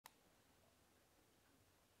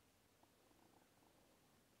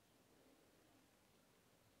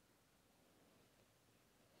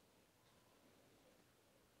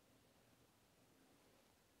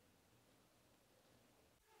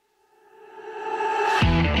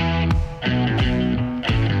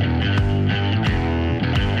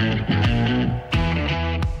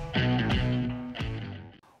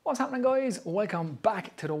happening, guys? Welcome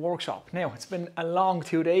back to the workshop. Now, it's been a long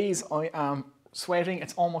 2 days. I am sweating.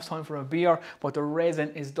 It's almost time for a beer, but the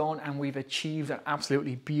resin is done and we've achieved an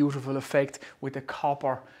absolutely beautiful effect with the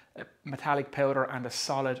copper metallic powder and a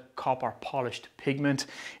solid copper polished pigment.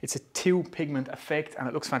 It's a 2 pigment effect and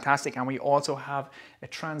it looks fantastic, and we also have a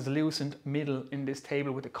translucent middle in this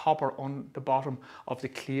table with the copper on the bottom of the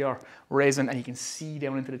clear resin, and you can see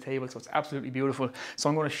down into the table, so it's absolutely beautiful. So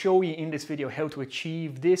I'm going to show you in this video how to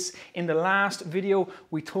achieve this. In the last video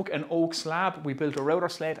we took an oak slab, we built a router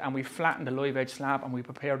sled and we flattened the live edge slab and we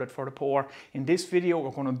prepared it for the pour. In this video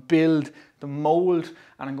we're going to build the mold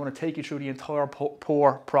and I'm going to take you through the entire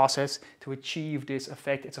pour process to achieve this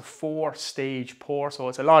effect. It's a 4-stage pour, so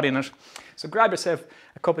it's a lot in it. So grab yourself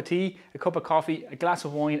a cup of tea, a cup of coffee, a glass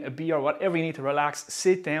of wine, a beer, whatever you need to relax,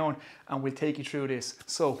 sit down and we'll take you through this.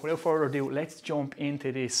 So without further ado, let's jump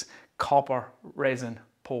into this copper resin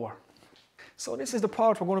pour. So this is the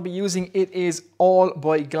product we're going to be using. It is all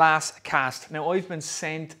by Glasscast. Now I've been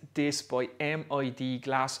sent this by MID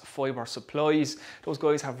Glass Fiber Supplies. Those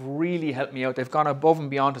guys have really helped me out. They've gone above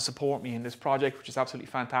and beyond to support me in this project, which is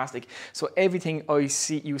absolutely fantastic. So everything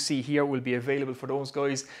you see here will be available for those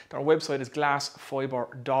guys. Their website is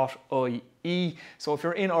glassfiber.ie. So if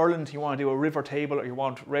you're in Ireland, you want to do a river table, or you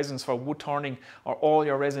want resins for wood turning, or all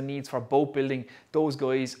your resin needs for boat building, those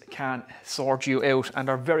guys can sort you out, and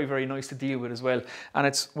they're very, very nice to deal with as well. And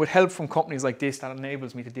it's with help from companies like this that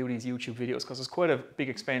enables me to do these YouTube videos, because there's quite a big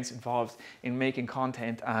expense involved in making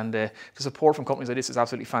content, and the support from companies like this is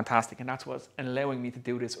absolutely fantastic, and that's what's allowing me to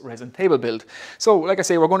do this resin table build. So like I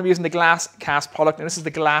say, we're going to be using the Glasscast product, and this is the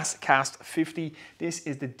Glasscast 50. This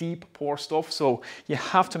is the deep pour stuff, so you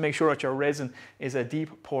have to make sure that your resin is a deep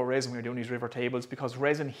pour resin when you're doing these river tables, because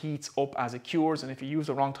resin heats up as it cures, and if you use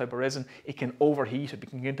the wrong type of resin, it can overheat, it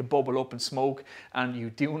can begin to bubble up and smoke, and you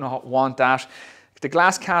do not want that. The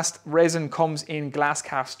Glasscast resin comes in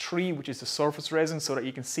Glasscast 3, which is the surface resin, so that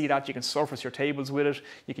you can see that you can surface your tables with it.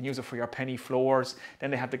 You can use it for your penny floors.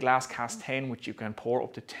 Then they have the Glasscast 10, which you can pour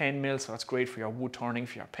up to 10 mil, so that's great for your wood turning,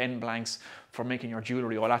 for your pen blanks, for making your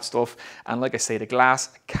jewellery, all that stuff. And like I say, the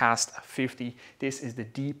Glasscast 50, this is the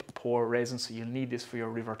deep pour resin, so you'll need this for your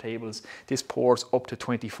river tables. This pours up to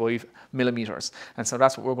 25 millimeters. And so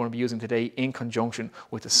that's what we're going to be using today in conjunction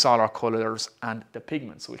with the solid colours and the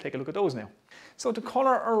pigment. So we'll take a look at those now. So to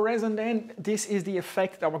colour our resin then, this is the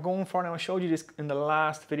effect that we're going for. Now I showed you this in the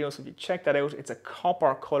last video, so if you check that out, it's a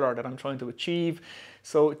copper colour that I'm trying to achieve.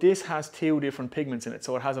 So this has 2 different pigments in it.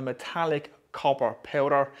 So it has a metallic copper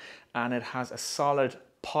powder and it has a solid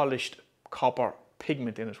polished copper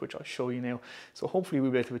pigment in it, which I'll show you now. So hopefully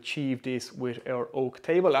we'll be able to achieve this with our oak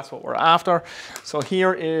table. That's what we're after. So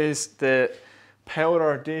here is the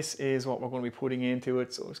powder. This is what we're going to be putting into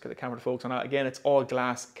it. So let's get the camera to focus on that. Again, it's all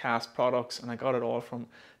Glasscast products, and I got it all from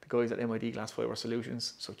the guys at MID Glass Fiber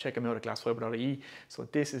Solutions. So check them out at glassfiber.ie. So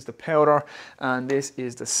this is the powder, and this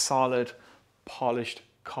is the solid polished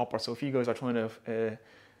copper. So if you guys are trying to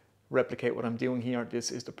replicate what I'm doing here,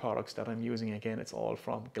 this is the products that I'm using. Again, it's all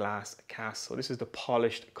from Glasscast. So this is the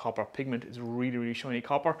polished copper pigment. It's really, really shiny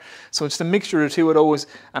copper. So it's the mixture of the 2 of those,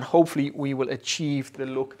 and hopefully we will achieve the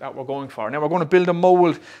look that we're going for. Now we're going to build a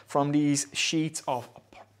mold from these sheets of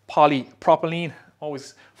polypropylene.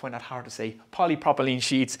 Always find that hard to say. Polypropylene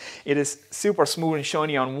sheets. It is super smooth and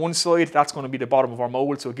shiny on one side. That's going to be the bottom of our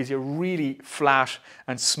mold, so it gives you a really flat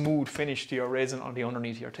and smooth finish to your resin on the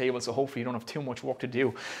underneath of your table. So hopefully you don't have too much work to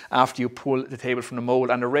do after you pull the table from the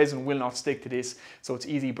mold, and the resin will not stick to this, so it's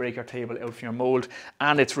easy to break your table out from your mold,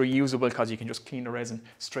 and it's reusable because you can just clean the resin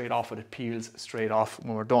straight off, and it peels straight off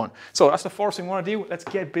when we're done. So that's the first thing we want to do. Let's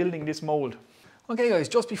get building this mold. Okay guys,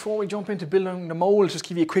 just before we jump into building the mold, just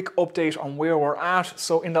give you a quick update on where we're at.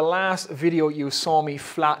 So in the last video you saw me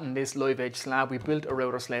flatten this live edge slab. We built a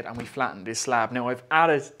router sled and we flattened this slab. Now I've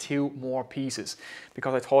added 2 more pieces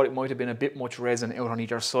because I thought it might have been a bit much resin out on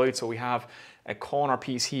either side. So we have a corner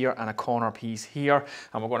piece here and a corner piece here,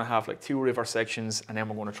 and we're going to have like 2 river sections, and then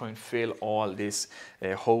we're going to try and fill all this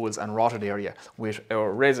holes and rotted area with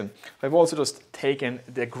our resin. I've also just taken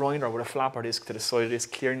the grinder with a flapper disc to the side of this,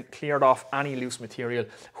 cleared off any loose material,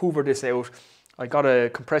 hoovered this out. I got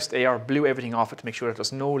a compressed air, blew everything off it to make sure that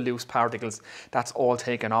there's no loose particles. That's all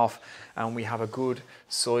taken off, and we have a good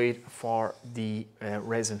side for the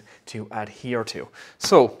resin to adhere to.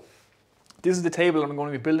 So this is the table I'm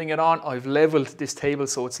going to be building it on. I've leveled this table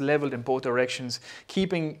so it's leveled in both directions.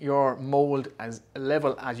 Keeping your mold as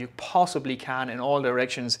level as you possibly can in all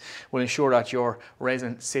directions will ensure that your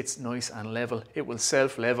resin sits nice and level. It will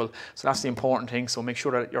self-level, so that's the important thing. So make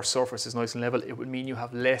sure that your surface is nice and level. It would mean you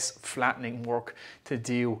have less flattening work to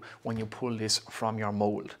do when you pull this from your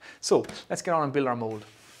mold. So let's get on and build our mold.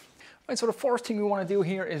 Right, so the first thing we want to do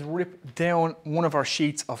here is rip down one of our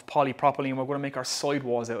sheets of polypropylene. We're going to make our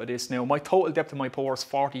sidewalls out of this. Now, my total depth of my pour is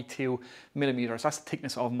 42 millimeters. That's the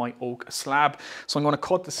thickness of my oak slab. So I'm going to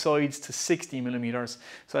cut the sides to 60 millimeters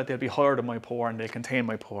so that they'll be higher than my pour and they'll contain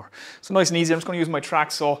my pour. So nice and easy. I'm just going to use my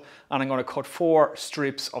track saw and I'm going to cut 4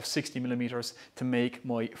 strips of 60 millimeters to make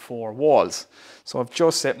my 4 walls. So I've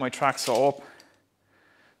just set my track saw up.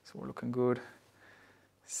 So we're looking good.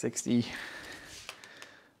 60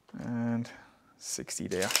 and 60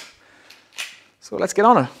 there. So let's get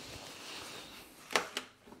on it.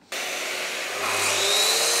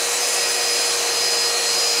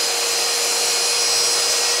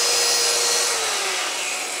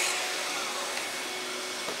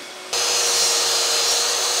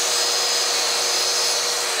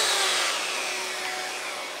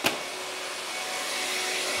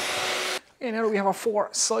 Okay, now that we have our 4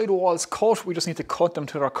 side walls cut, we just need to cut them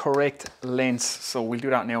to their correct lengths. So we'll do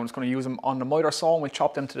that now. I'm just going to use them on the miter saw and we'll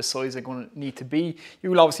chop them to the size they're going to need to be. You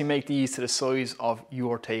will obviously make these to the size of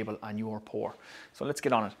your table and your pour. So let's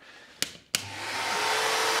get on it.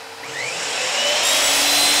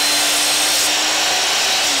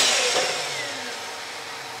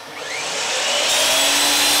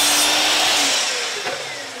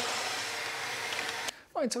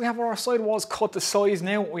 Right, so we have our side walls cut to size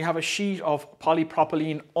now. We have a sheet of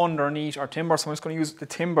polypropylene underneath our timber. So I'm just going to use the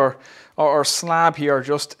timber or slab here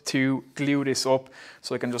just to glue this up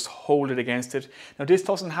so I can just hold it against it. Now this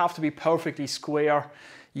doesn't have to be perfectly square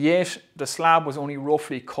yet. The slab was only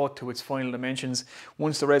roughly cut to its final dimensions.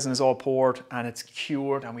 Once the resin is all poured and it's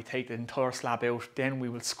cured and we take the entire slab out, then we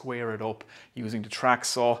will square it up using the track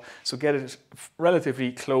saw. So get it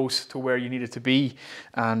relatively close to where you need it to be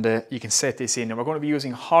and you can set this in. And we're going to be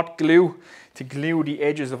using hot glue to glue the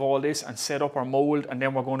edges of all this and set up our mold, and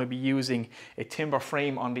then we're going to be using a timber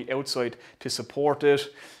frame on the outside to support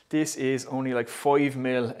it. This is only like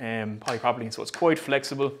 5mm polypropylene, so it's quite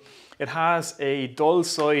flexible. It has a dull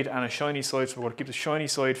side and a shiny side, so we're going to keep the shiny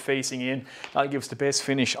side facing in. That'll give us the best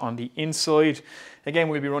finish on the inside. Again,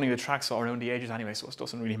 we'll be running the track saw around the edges anyway, so it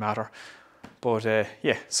doesn't really matter. But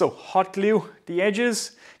yeah, so hot glue the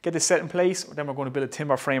edges, get this set in place, then we're going to build a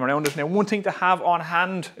timber frame around it. Now, one thing to have on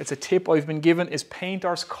hand, it's a tip I've been given, is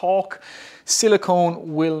painter's caulk.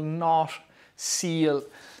 Silicone will not seal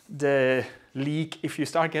the leak. If you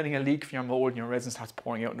start getting a leak from your mold and your resin starts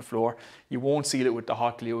pouring out on the floor, you won't seal it with the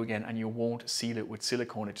hot glue again and you won't seal it with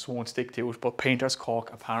silicone. It just won't stick to it, but painter's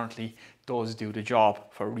caulk apparently does do the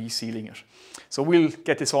job for resealing it. So we'll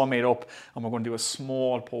get this all made up and we're going to do a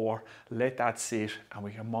small pour, let that sit, and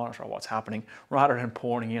we can monitor what's happening rather than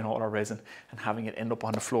pouring in all our resin and having it end up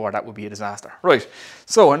on the floor. That would be a disaster. Right,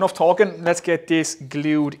 so enough talking, let's get this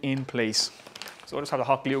glued in place. So I just have the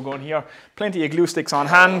hot glue going here, plenty of glue sticks on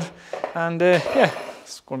hand, and yeah,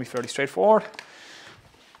 it's going to be fairly straightforward.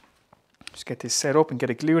 Just get this set up and get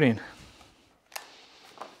it glued in.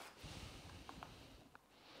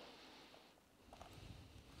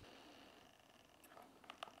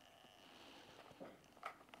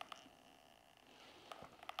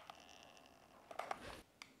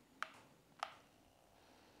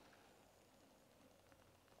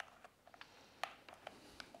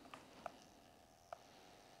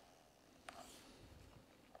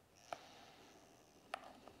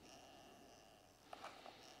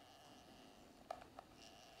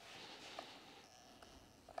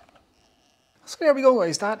 So there we go,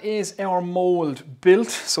 guys, that is our mold built.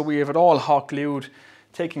 So we have it all hot glued,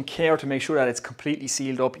 taking care to make sure that it's completely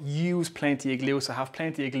sealed up. Use plenty of glue, so have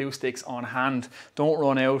plenty of glue sticks on hand. Don't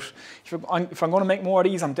run out. If I'm going to make more of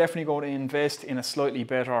these, I'm definitely going to invest in a slightly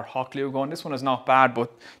better hot glue gun. This one is not bad,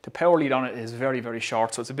 but the power lead on it is very, very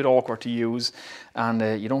short, so it's a bit awkward to use,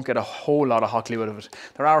 and you don't get a whole lot of hot glue out of it.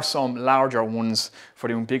 There are some larger ones for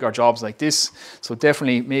doing bigger jobs like this, so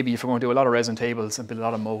definitely maybe if you're going to do a lot of resin tables and build a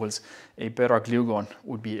lot of molds, a better glue gun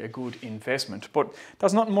would be a good investment. But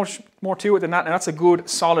there's not much more to it than that, and that's a good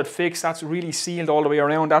solid fix. That's really sealed all the way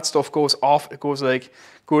around. That stuff goes off. It goes like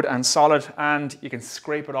good and solid, and you can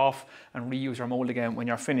scrape it off and reuse your mold again when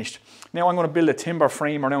you're finished. Now I'm going to build a timber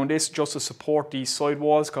frame around this just to support these side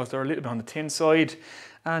walls because they're a little bit on the thin side,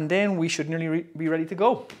 and then we should nearly be ready to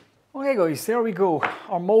go. Okay guys, there we go.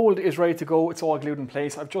 Our mold is ready to go. It's all glued in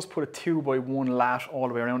place. I've just put a 2x1 lat all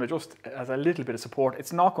the way around it just as a little bit of support.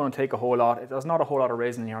 It's not going to take a whole lot. There's not a whole lot of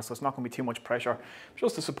resin here, so it's not going to be too much pressure.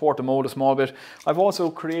 Just to support the mold a small bit. I've also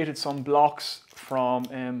created some blocks from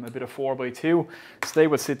a bit of 4x2. So they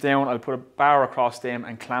will sit down. I'll put a bar across them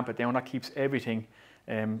and clamp it down. That keeps everything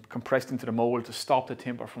compressed into the mold to stop the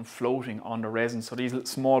timber from floating on the resin. So these little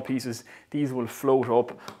small pieces, these will float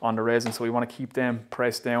up on the resin, so we want to keep them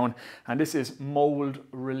pressed down. And this is mold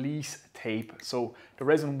release tape, so the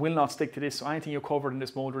resin will not stick to this. So anything you covered in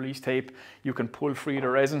this mold release tape, you can pull free the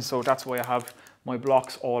resin. So that's why I have my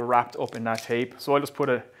blocks all wrapped up in that tape. So I'll just put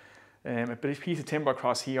a piece of timber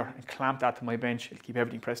across here and clamp that to my bench. It'll keep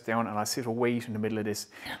everything pressed down, and I'll sit a weight in the middle of this.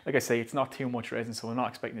 Like I say, it's not too much resin, so I'm not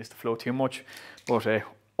expecting this to flow too much, but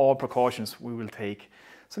all precautions we will take.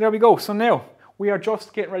 So there we go. So now we are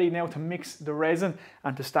just getting ready now to mix the resin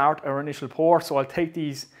and to start our initial pour. So I'll take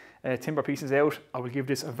these timber pieces out. I will give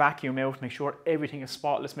this a vacuum out, make sure everything is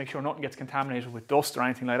spotless, make sure nothing gets contaminated with dust or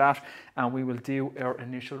anything like that, and we will do our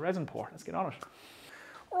initial resin pour. Let's get on it.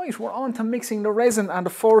 Right, we're on to mixing the resin, and the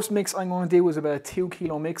first mix I'm going to do is about a 2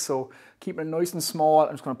 kilo mix, so keep it nice and small.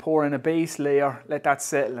 I'm just going to pour in a base layer, let that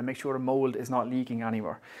settle, and make sure the mold is not leaking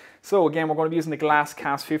anywhere. So again, we're going to be using the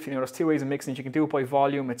glasscast 50. Now there's two ways of mixing it. You can do it by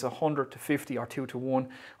volume, it's 100 to 50 or 2 to 1,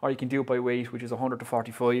 or you can do it by weight, which is 100 to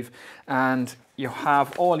 45. And you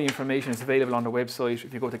have all the information is available on the website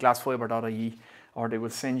if you go to glassfiber.ie, or they will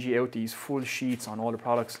send you out these full sheets on all the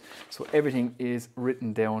products. So everything is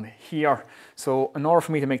written down here. So in order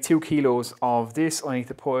for me to make 2 kilos of this, I need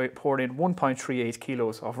to pour in 1.38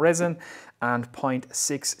 kilos of resin and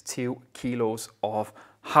 0.62 kilos of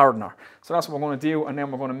hardener. So that's what we're going to do, and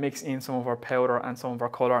then we're going to mix in some of our powder and some of our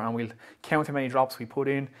colour, and we'll count how many drops we put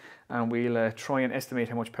in, and we'll try and estimate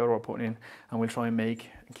how much powder we're putting in, and we'll try and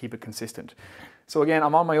keep it consistent. So again,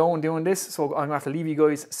 I'm on my own doing this, so I'm going to have to leave you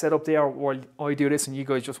guys set up there while I do this and you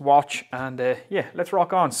guys just watch, and yeah, let's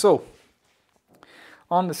rock on. So,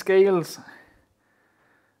 on the scales,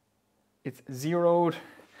 it's zeroed.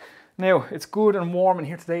 Now, it's good and warm in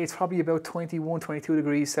here today. It's probably about 21, 22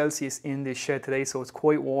 degrees Celsius in this shed today, so it's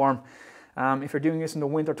quite warm. If you're doing this in the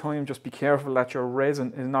winter time, just be careful that your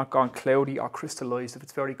resin is not gone cloudy or crystallized. If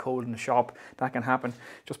it's very cold in the shop, that can happen.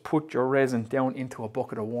 Just put your resin down into a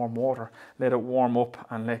bucket of warm water, let it warm up,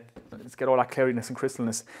 and let's get all that cloudiness and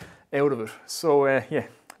crystalness out of it. So yeah,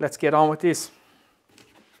 let's get on with this.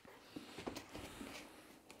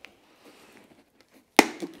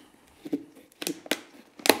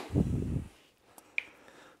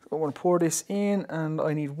 I'm going to pour this in, and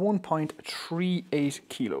I need 1.38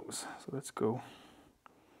 kilos. So let's go.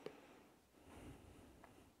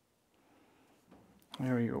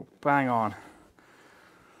 There we go, bang on.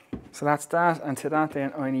 So that's that, and to that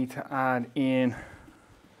then I need to add in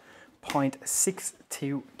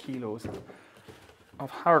 0.62 kilos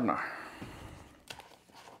of hardener.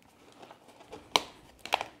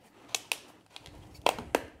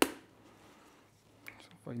 So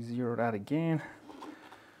if I zero that again.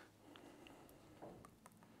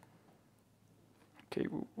 Okay,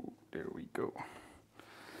 there we go.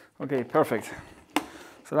 Okay, perfect.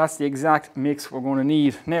 So that's the exact mix we're going to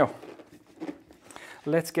need. Now,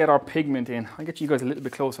 let's get our pigment in. I'll get you guys a little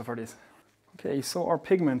bit closer for this. Okay, so our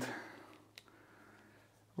pigment,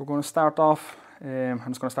 we're going to start off, I'm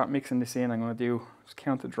just going to start mixing this in. I'm going to just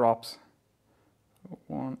count the drops.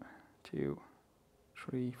 1, 2,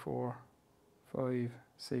 3, 4, 5,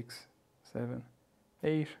 6, 7,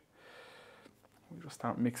 8. We'll just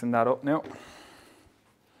start mixing that up now.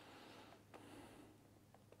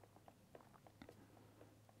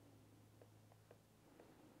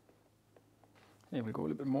 Here we go, a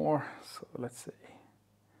little bit more, so let's say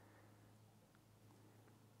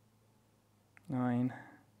 9,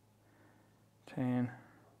 10,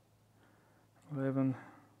 11,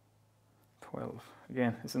 12.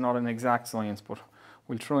 Again, this is not an exact science, but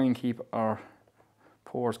we'll try and keep our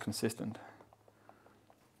pours consistent.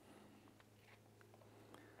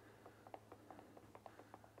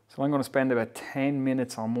 So I'm going to spend about 10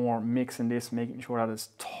 minutes or more mixing this, making sure that it's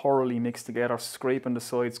thoroughly mixed together, scraping the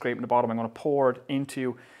sides, scraping the bottom. I'm going to pour it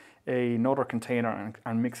into another container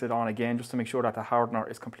and mix it on again, just to make sure that the hardener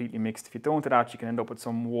is completely mixed. If you don't do that, you can end up with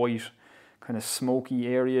some white, kind of smoky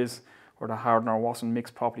areas where the hardener wasn't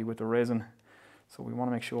mixed properly with the resin. So we want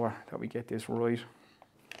to make sure that we get this right.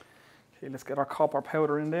 Okay, let's get our copper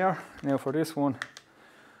powder in there. Now for this one,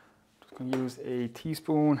 I'm going to use a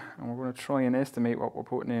teaspoon, and we're going to try and estimate what we're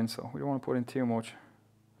putting in, so we don't want to put in too much.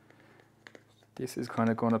 This is kind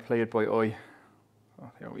of going to play it by eye.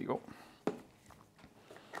 So there we go.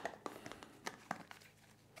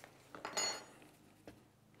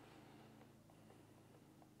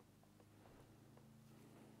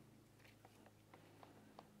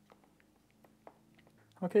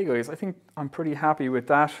 Okay guys, I think I'm pretty happy with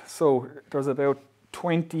that. So there's about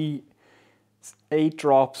 28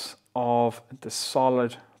 drops of the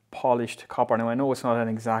solid polished copper. Now I know it's not an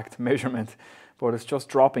exact measurement, but it's just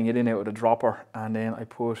dropping it in out of the dropper, and then I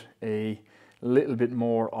put a little bit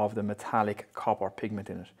more of the metallic copper pigment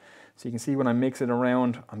in it. So you can see when I mix it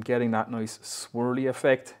around, I'm getting that nice swirly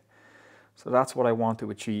effect. So that's what I want to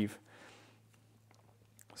achieve.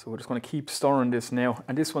 So we're just going to keep stirring this now,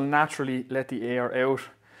 and this will naturally let the air out.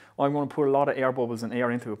 I'm going to put a lot of air bubbles and air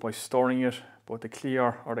into it by stirring it, but the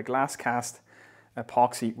clear or the glass cast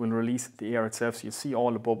epoxy will release the air itself, so you'll see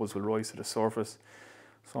all the bubbles will rise to the surface.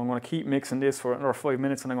 So I'm going to keep mixing this for another 5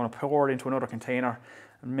 minutes, and I'm going to pour it into another container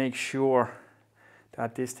and make sure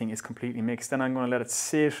that this thing is completely mixed. Then I'm going to let it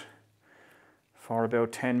sit for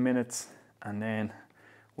about 10 minutes, and then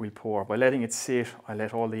we'll pour. By letting it sit, I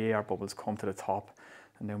let all the air bubbles come to the top,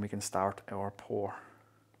 and then we can start our pour.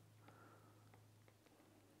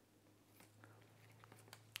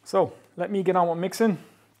 So let me get on with mixing,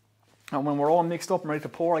 and when we're all mixed up and ready to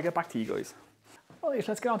pour, I'll get back to you guys. Alright,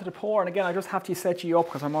 let's get on to the pour, and again I just have to set you up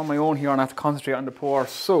because I'm on my own here and I have to concentrate on the pour.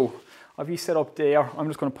 So I've you set up there, I'm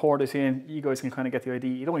just going to pour this in. You guys can kind of get the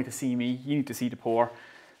idea. You don't need to see me, you need to see the pour.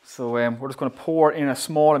 So we're just going to pour in a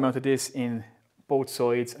small amount of this in both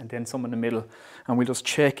sides and then some in the middle, and we'll just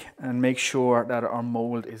check and make sure that our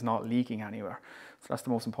mold is not leaking anywhere. So that's the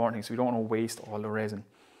most important thing, so we don't want to waste all the resin.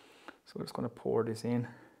 So we're just going to pour this in.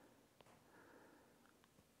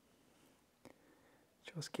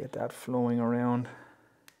 Just get that flowing around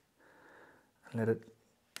and let it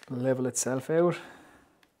level itself out.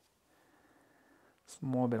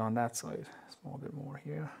 Small bit on that side, small bit more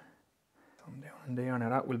here. Come down in there, now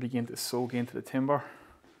that will begin to soak into the timber.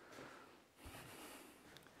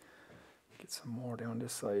 Get some more down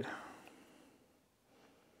this side.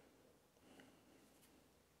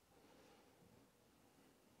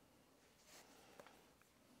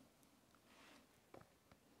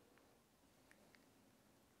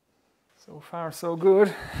 So far so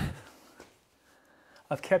good.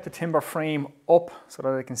 I've kept the timber frame up so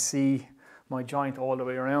that I can see my joint all the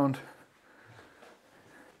way around.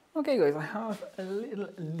 Okay guys, I have a little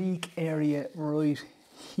leak area right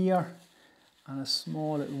here and a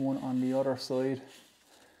small little one on the other side.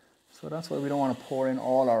 So that's why we don't want to pour in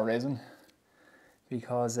all our resin,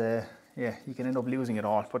 because yeah, you can end up losing it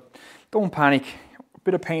all. But don't panic, a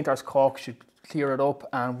bit of painter's caulk should clear it up,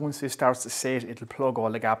 and once this starts to set, it'll plug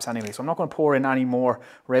all the gaps anyway. So I'm not going to pour in any more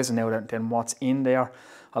resin now than what's in there.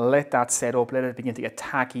 I'll let that set up, let it begin to get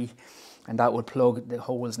tacky, and that will plug the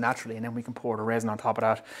holes naturally, and then we can pour the resin on top of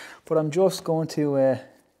that. But I'm just going to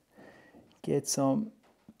get some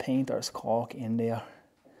painter's caulk in there.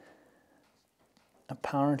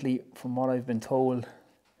 Apparently, from what I've been told,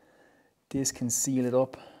 this can seal it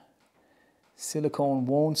up. Silicone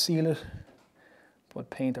won't seal it, but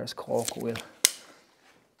painter's caulk will.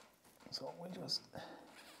 So we'll just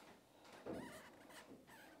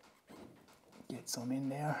get some in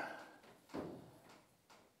there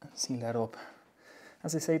and seal that up.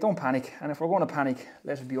 As I say, don't panic, and if we're going to panic,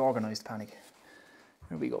 let it be organised panic.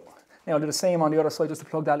 Here we go. Now I'll do the same on the other side just to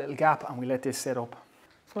plug that little gap, and we let this set up.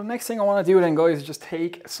 So the next thing I want to do then, guys, is just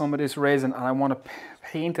take some of this resin and I want to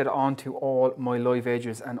paint it onto all my live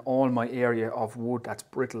edges and all my area of wood that's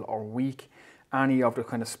brittle or weak, any of the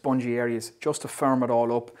kind of spongy areas, just to firm it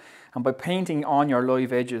all up. And by painting on your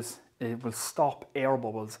live edges, it will stop air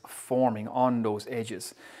bubbles forming on those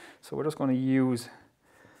edges. So we're just going to use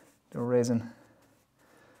the resin.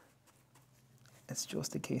 It's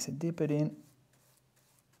just a case of dip it in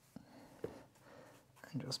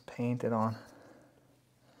and just paint it on.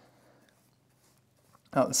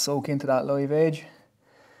 That'll soak into that live edge,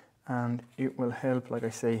 and it will help, like I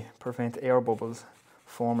say, prevent air bubbles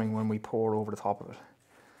forming when we pour over the top of it.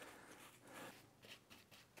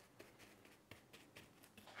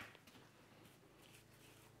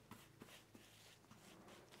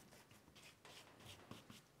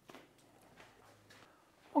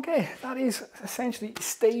 Okay, that is essentially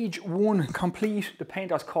stage one complete. The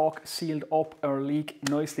painter's caulk sealed up our leak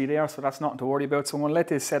nicely there, so that's nothing to worry about. So I'm going to let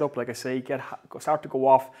this set up, like I say, start to go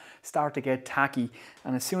off, start to get tacky,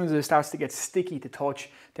 and as soon as it starts to get sticky to touch,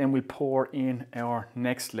 then we'll pour in our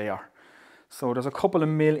next layer. So there's a couple of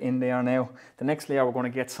mil in there now. The next layer we're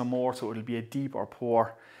going to get some more, so it'll be a deeper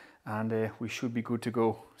pour, and we should be good to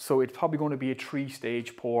go. So it's probably going to be a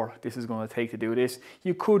 3-stage pour this is going to take to do this.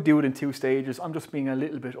 You could do it in 2 stages. I'm just being a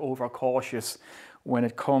little bit overcautious when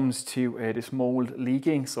it comes to this mold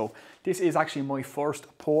leaking. So this is actually my first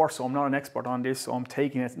pour, so I'm not an expert on this, so I'm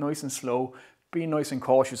taking it nice and slow, being nice and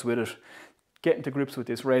cautious with it, getting to grips with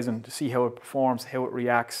this resin to see how it performs, how it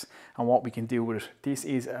reacts, and what we can do with it. This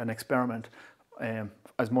is an experiment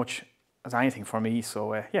as much as anything for me.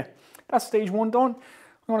 So yeah, that's stage one done.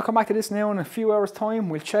 I'm I'm going to come back to this now in a few hours time.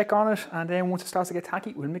 We'll check on it, and then once it starts to get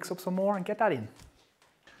tacky, we'll mix up some more and get that in.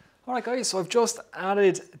 Alright guys, so I've just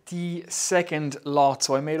added the second lot.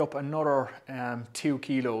 So I made up another 2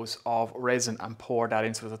 kilos of resin and poured that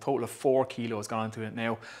in. So there's a total of 4 kilos gone into it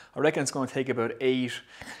now. I reckon it's going to take about 8.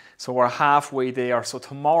 So we're halfway there. So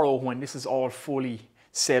tomorrow, when this is all fully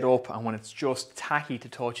set up and when it's just tacky to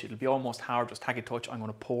touch, it'll be almost hard, just tacky to touch, I'm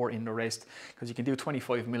going to pour in the rest, because you can do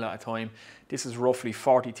 25 mil at a time. This is roughly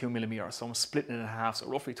 42 millimeters, so I'm splitting it in half, so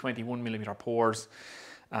roughly 21 millimeter pours.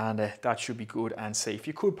 And that should be good and safe.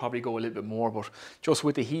 You could probably go a little bit more, but just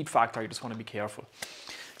with the heat factor, you just want to be careful.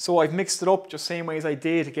 So I've mixed it up just same way as I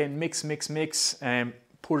did. Again, mix,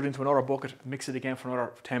 put it into another bucket, mix it again for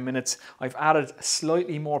another 10 minutes. I've added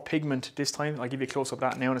slightly more pigment this time. I'll give you a close up of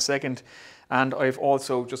that now in a second. And I've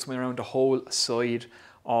also just went around the whole side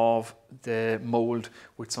of the mold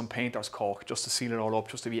with some painter's caulk just to seal it all up,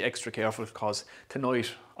 just to be extra careful, because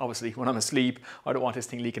tonight, obviously when I'm asleep, I don't want this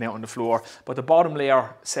thing leaking out on the floor. But the bottom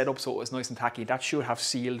layer set up so it was nice and tacky, that should have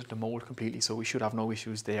sealed the mold completely, so we should have no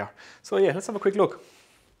issues there. So yeah, let's have a quick look.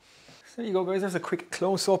 So there you go guys, there's a quick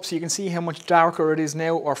close-up so you can see how much darker it is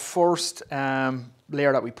now. Our first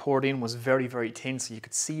layer that we poured in was very, very thin, so you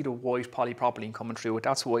could see the white polypropylene coming through it.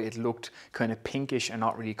 That's why it looked kind of pinkish and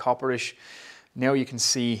not really copperish. Now you can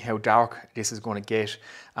see how dark this is going to get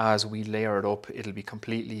as we layer it up. It'll be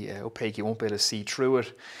completely opaque, you won't be able to see through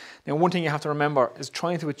it. Now one thing you have to remember is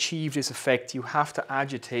trying to achieve this effect, you have to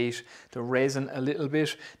agitate the resin a little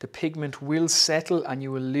bit. The pigment will settle and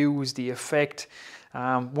you will lose the effect.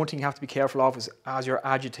 One thing you have to be careful of is as you're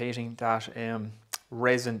agitating that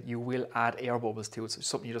resin, you will add air bubbles to it. So it's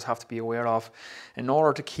something you just have to be aware of. In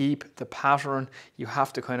order to keep the pattern, you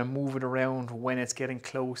have to kind of move it around when it's getting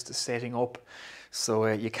close to setting up. So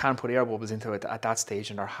you can put air bubbles into it at that stage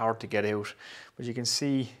and they're hard to get out. But you can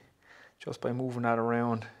see just by moving that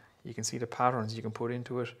around, you can see the patterns you can put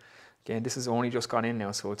into it. Again, this has only just gone in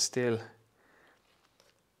now, so it's still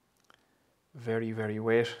very, very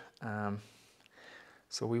wet.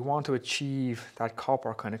 So we want to achieve that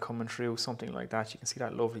copper kind of coming through, something like that. You can see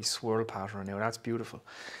that lovely swirl pattern now, that's beautiful.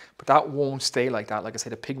 But that won't stay like that. Like I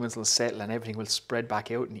said, the pigments will settle and everything will spread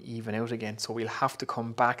back out and even out again. So we'll have to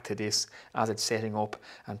come back to this as it's setting up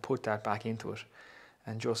and put that back into it.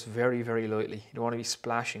 And just very, very lightly. You don't want to be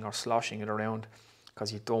splashing or sloshing it around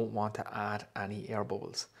because you don't want to add any air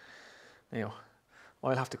bubbles. Now,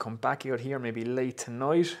 I'll have to come back out here maybe late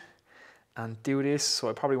tonight and do this, so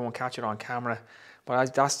I probably won't catch it on camera.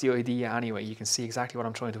 But that's the idea anyway. You can see exactly what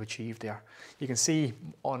I'm trying to achieve there. You can see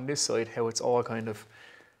on this side how it's all kind of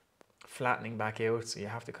flattening back out, so you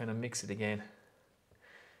have to kind of mix it again.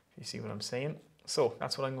 You see what I'm saying? So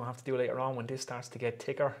that's what I'm going to have to do later on when this starts to get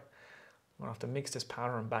thicker. I'm going to have to mix this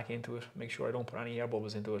pattern back into it, make sure I don't put any air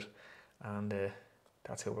bubbles into it, and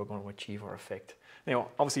that's how we're going to achieve our effect. Now,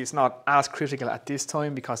 obviously it's not as critical at this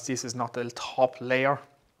time because this is not the top layer.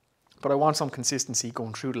 But I want some consistency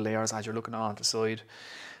going through the layers as you're looking on the side.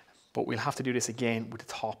 But we'll have to do this again with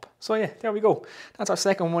the top. So yeah, there we go. That's our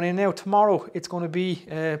second one in now. Tomorrow it's going to be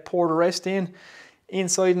pour the rest in.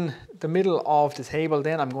 Inside in the middle of the table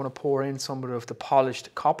then I'm going to pour in some of the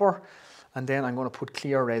polished copper. And then I'm going to put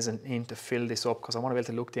clear resin in to fill this up because I want to be able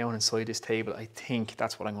to look down inside this table. I think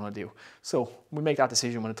that's what I'm going to do. So we'll make that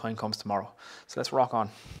decision when the time comes tomorrow. So let's rock on.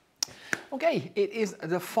 Okay, it is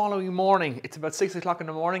the following morning. It's about 6 o'clock in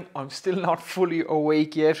the morning. I'm still not fully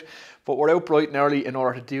awake yet, but we're out bright and early in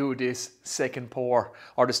order to do this second pour,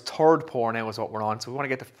 or this third pour now is what we're on. So we want to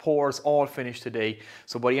get the pours all finished today.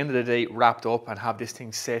 So by the end of the day, wrapped up and have this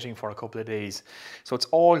thing setting for a couple of days. So it's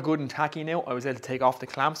all good and tacky now. I was able to take off the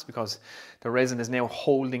clamps because the resin is now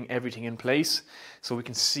holding everything in place. So we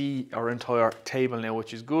can see our entire table now,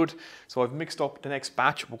 which is good. So I've mixed up the next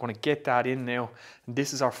batch. We're going to get that in now. And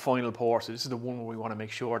this is our final pour. So this is the one where we want to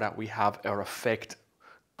make sure that we have our effect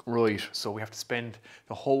right. So we have to spend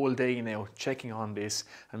the whole day now checking on this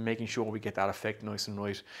and making sure we get that effect nice and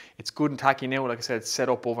right. It's good and tacky now. Like I said, it's set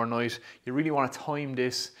up overnight. You really want to time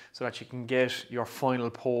this so that you can get your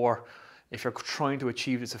final pour. If you're trying to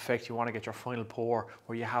achieve this effect, you want to get your final pour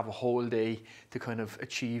where you have a whole day to kind of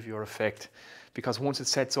achieve your effect. Because once it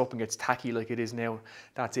sets up and gets tacky like it is now,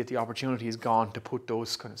 that's it. The opportunity is gone to put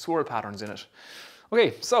those kind of swirl patterns in it.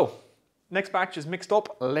 Okay, so next batch is mixed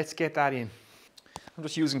up. Let's get that in. I'm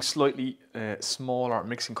just using slightly smaller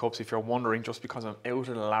mixing cups if you're wondering, just because I'm out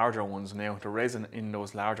of the larger ones now. The resin in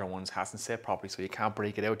those larger ones hasn't set properly, so you can't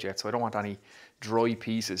break it out yet. So I don't want any dry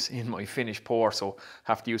pieces in my finished pour, so I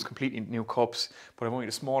have to use completely new cups, but I've only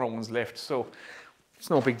the smaller ones left. So it's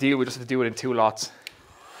no big deal, we just have to do it in 2 lots. So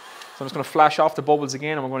I'm just going to flash off the bubbles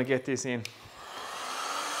again and we're going to get this in.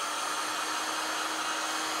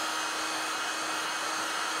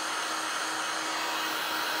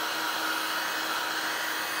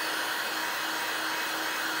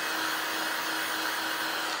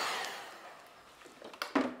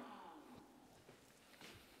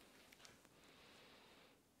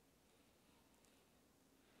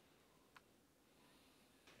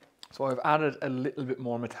 So I've added a little bit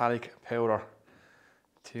more metallic powder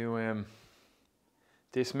to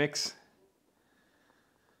this mix,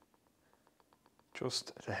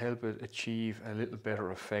 just to help it achieve a little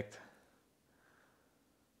better effect.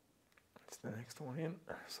 That's the next one in.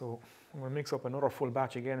 So I'm going to mix up another full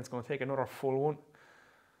batch again. It's going to take another full one.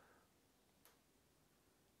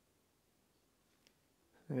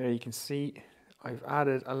 There you can see I've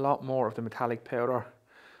added a lot more of the metallic powder.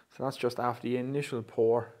 So that's just after the initial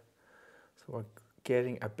pour. So we're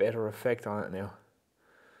getting a better effect on it now.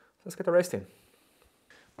 Let's get the rest in.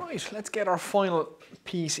 Right, let's get our final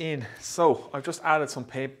piece in. So I've just added some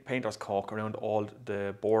painter's caulk around all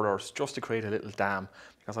the borders just to create a little dam,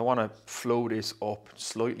 because I want to flow this up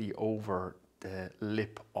slightly over the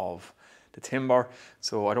lip of the timber.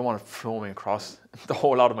 So I don't want it flowing across the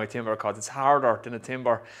whole lot of my timber, because it's harder than a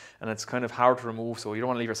timber and it's kind of hard to remove, so you don't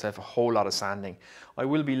want to leave yourself a whole lot of sanding. I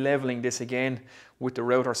will be leveling this again with the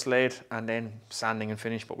router sled and then sanding and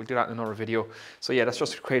finish, but we'll do that in another video. So yeah, that's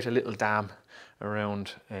just to create a little dam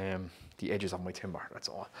around the edges of my timber, that's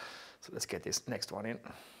all. So let's get this next one in.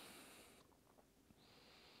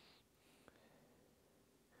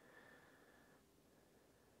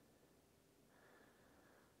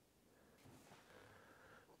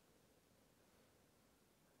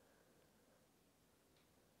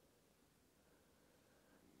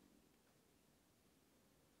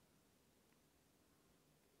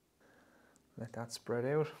 Let that spread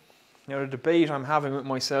out. Now the debate I'm having with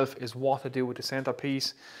myself is what to do with the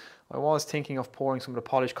centerpiece. I was thinking of pouring some of the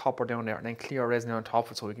polished copper down there and then clear resin on top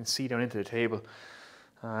of it so we can see down into the table.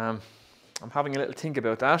 I'm having a little think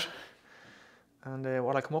about that, and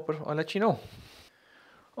what I come up with, I'll let you know.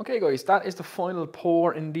 Okay guys, that is the final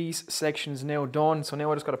pour in these sections now done. So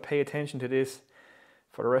now I just got to pay attention to this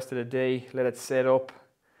for the rest of the day, let it set up,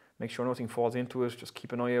 make sure nothing falls into it, just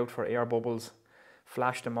keep an eye out for air bubbles,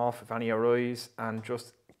 flash them off if any arise, and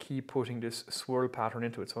just keep putting this swirl pattern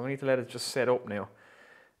into it. So I need to let it just set up now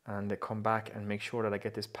and come back and make sure that I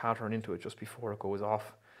get this pattern into it just before it goes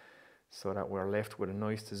off, so that we're left with a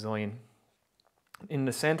nice design. In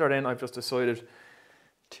the center then, I've just decided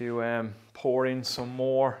to pour in some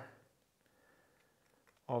more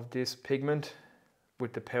of this pigment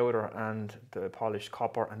with the powder and the polished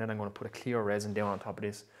copper, and then I'm going to put a clear resin down on top of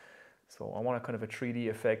this. So I want a kind of a 3D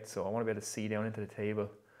effect, so I want to be able to see down into the table.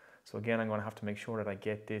 So again, I'm going to have to make sure that I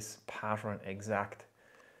get this pattern exact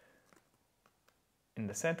in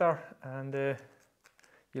the center, and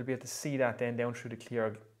you'll be able to see that then down through the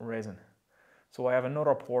clear resin. So I have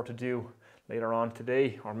another pour to do later on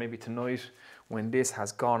today, or maybe tonight, when this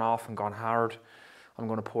has gone off and gone hard. I'm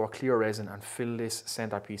going to pour clear resin and fill this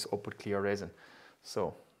centerpiece up with clear resin.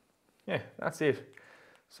 So yeah, that's it.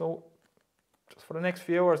 So just for the next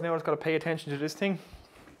few hours now, I've got to pay attention to this thing.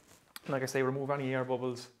 Like I say, remove any air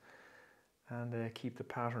bubbles and keep the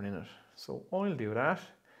pattern in it. So I'll do that,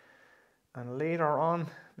 and later on,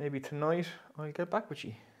 maybe tonight, I'll get back with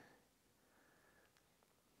you.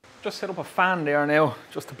 Just set up a fan there now,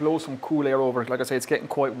 just to blow some cool air over it. Like I say, it's getting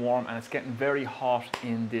quite warm and it's getting very hot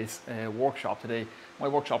in this workshop today. My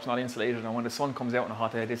workshop's not insulated, and when the sun comes out on a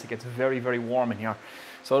hot day like this, it gets very, very warm in here.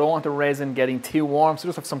 So I don't want the resin getting too warm, so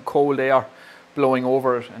just have some cold air blowing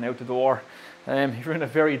over it and out the door. If you're in a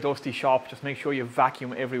very dusty shop, just make sure you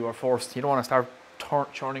vacuum everywhere first. You don't want to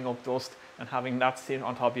start churning up dust and having that sit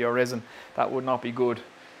on top of your resin. That would not be good.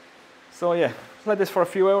 So yeah, let this for a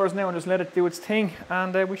few hours now and just let it do its thing,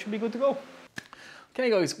 and we should be good to go.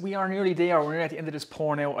 Okay guys, we are nearly there. We're nearly at the end of this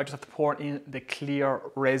pour now. I just have to pour in the clear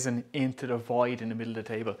resin into the void in the middle of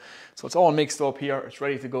the table. So it's all mixed up here, it's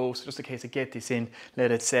ready to go. So just in case I get this in,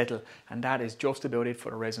 let it settle. And that is just about it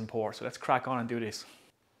for the resin pour. So let's crack on and do this.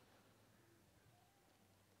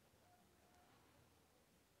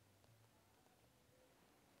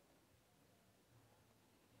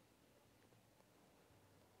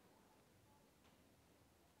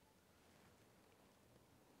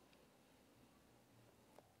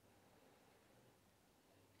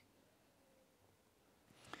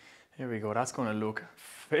 Here we go, that's going to look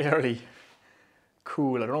fairly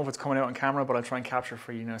cool. I don't know if it's coming out on camera, but I'll try and capture it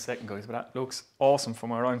for you in a second, guys. But that looks awesome from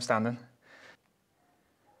where I'm standing.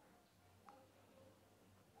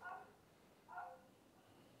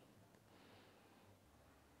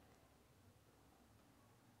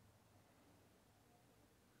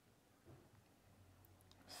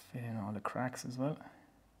 Just fit in all the cracks as well,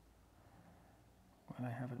 while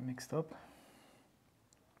I have it mixed up.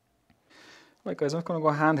 Right guys, I'm just going to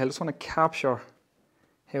go handheld. I just want to capture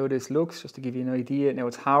how this looks, just to give you an idea. Now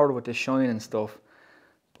it's hard with the shine and stuff,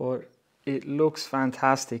 but it looks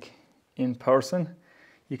fantastic in person.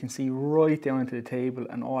 You can see right down into the table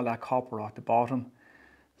and all that copper at the bottom.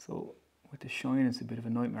 So with the shine, it's a bit of a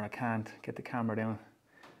nightmare. I can't get the camera down.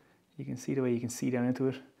 You can see the way you can see down into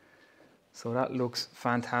it. So that looks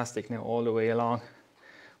fantastic now all the way along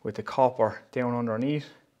with the copper down underneath.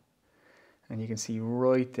 And you can see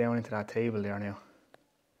right down into that table there now.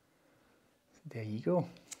 There you go.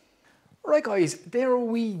 Right guys, there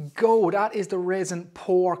we go. That is the resin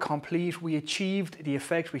pour complete. We achieved the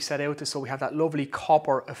effect we set out to. So we have that lovely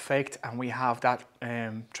copper effect and we have that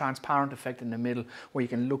transparent effect in the middle where you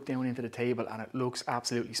can look down into the table and it looks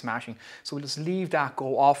absolutely smashing. So we'll just leave that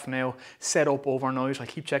go off now, set up overnight. I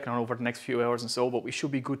keep checking on over the next few hours and so, but we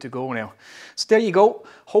should be good to go now. So there you go.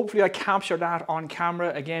 Hopefully I captured that on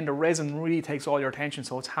camera. Again, the resin really takes all your attention,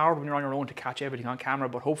 so it's hard when you're on your own to catch everything on camera,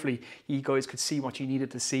 but hopefully you guys could see what you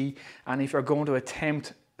needed to see. And if you're going to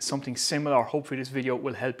attempt something similar, hopefully this video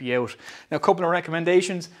will help you out. Now, a couple of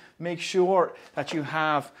recommendations. Make sure that you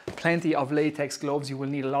have plenty of latex gloves. You will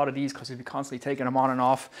need a lot of these because you'll be constantly taking them on and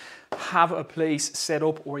off. Have a place set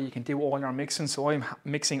up where you can do all your mixing. So I'm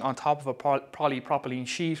mixing on top of a polypropylene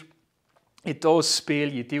sheet. It does spill,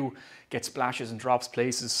 you do get splashes and drops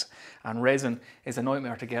places, and resin is a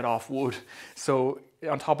nightmare to get off wood. So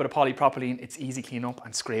on top of the polypropylene, it's easy clean up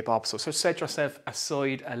and scrape up. So set yourself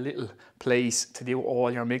aside a little place to do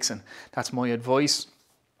all your mixing. That's my advice.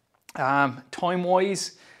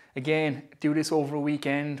 Time-wise, again, do this over a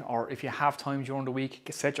weekend, or if you have time during the week,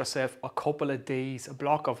 set yourself a couple of days, a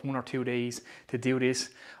block of 1 or 2 days to do this.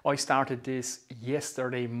 I started this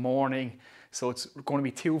yesterday morning. So it's going to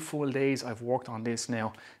be 2 full days I've worked on this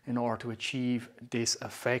now in order to achieve this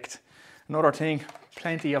effect. Another thing,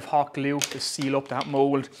 plenty of hot glue to seal up that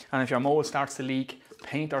mold. And if your mold starts to leak,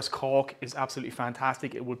 painter's caulk is absolutely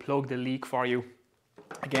fantastic. It will plug the leak for you.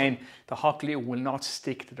 Again, the hot glue will not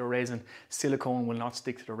stick to the resin. Silicone will not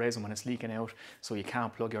stick to the resin when it's leaking out, so you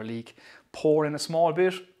can't plug your leak. Pour in a small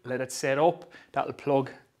bit, let it set up. That'll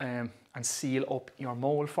plug and seal up your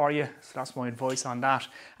mold for you. So that's my advice on that.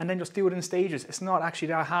 And then just do it in stages. It's not actually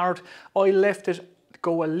that hard. I left it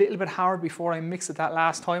go a little bit hard before I mixed it that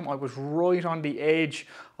last time. I was right on the edge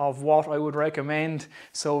of what I would recommend.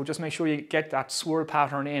 So just make sure you get that swirl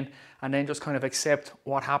pattern in and then just kind of accept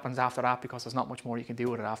what happens after that, because there's not much more you can do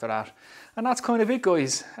with it after that. And that's kind of it,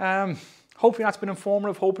 guys. Hopefully that's been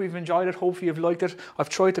informative. Hopefully you've enjoyed it. Hopefully you've liked it. I've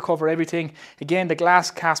tried to cover everything. Again, the glass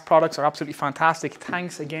cast products are absolutely fantastic.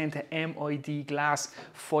 Thanks again to MID Glass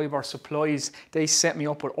Fiber Supplies. They set me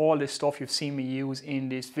up with all this stuff you've seen me use in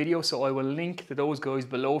this video. So I will link to those guys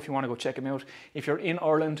below if you want to go check them out. If you're in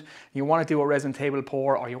Ireland, you want to do a resin table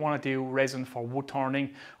pour, or you want to do resin for wood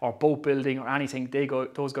turning or boat building or anything,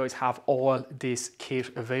 those guys have all this kit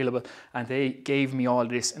available, and they gave me all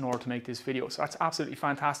this in order to make this video. So that's absolutely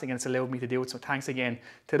fantastic, and it's allowed me to do it. So thanks again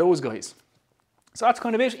to those guys. So that's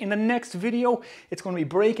kind of it. In the next video, it's going to be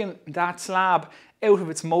breaking that slab out of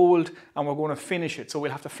its mold, and we're going to finish it. So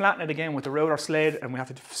we'll have to flatten it again with the router sled, and we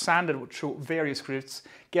have to sand it through various grits,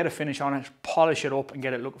 get a finish on it, polish it up and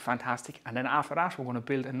get it looking fantastic. And then after that, we're going to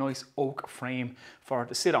build a nice oak frame for it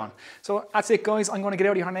to sit on. So that's it, guys. I'm going to get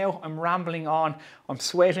out of here now. I'm rambling on. I'm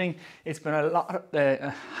sweating. It's been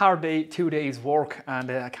a hard day, 2 days work,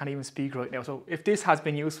 and I can't even speak right now. So if this has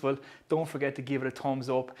been useful, don't forget to give it a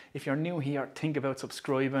thumbs up. If you're new here, think about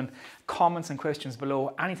subscribing. Comments and questions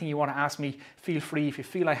below. Anything you want to ask me, feel free. If you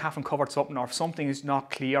feel I haven't covered something or if something is not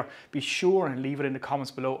clear, be sure and leave it in the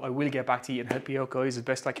comments below. I will get back to you and help you out, guys, as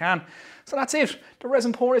best I can. So that's it. The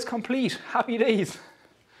resin pour is complete. Happy days.